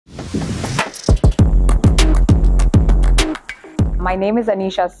My name is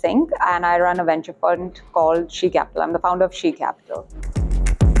Anisha Singh and I run a venture fund called She Capital. I'm the founder of She Capital.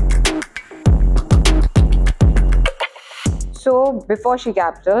 So before She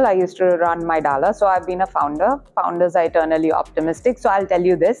Capital, I used to run Maidala. So I've been a founder. Founders are eternally optimistic. So I'll tell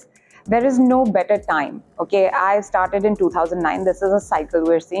you this. There is no better time. Okay, I started in 2009. This is a cycle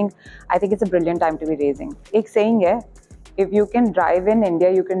we're seeing. I think it's a brilliant time to be raising. Ek saying hai, if you can drive in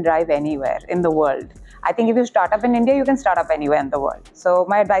India, you can drive anywhere in the world. I think if you start up in India, you can start up anywhere in the world. So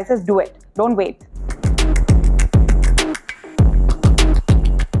my advice is do it. Don't wait.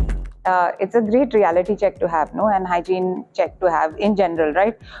 It's a great reality check to have, no, and hygiene check to have in general,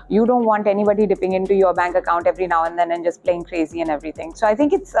 right? You don't want anybody dipping into your bank account every now and then and just playing crazy and everything. So I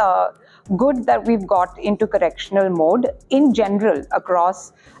think it's good that we've got into correctional mode in general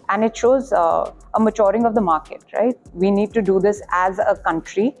across, and it shows a maturing of the market, right? We need to do this as a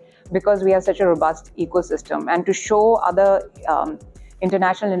country because we have such a robust ecosystem, and to show other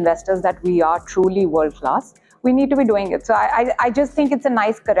international investors that we are truly world-class, we need to be doing it. So I just think it's a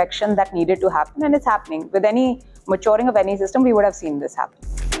nice correction that needed to happen, and it's happening. With any maturing of any system, we would have seen this happen.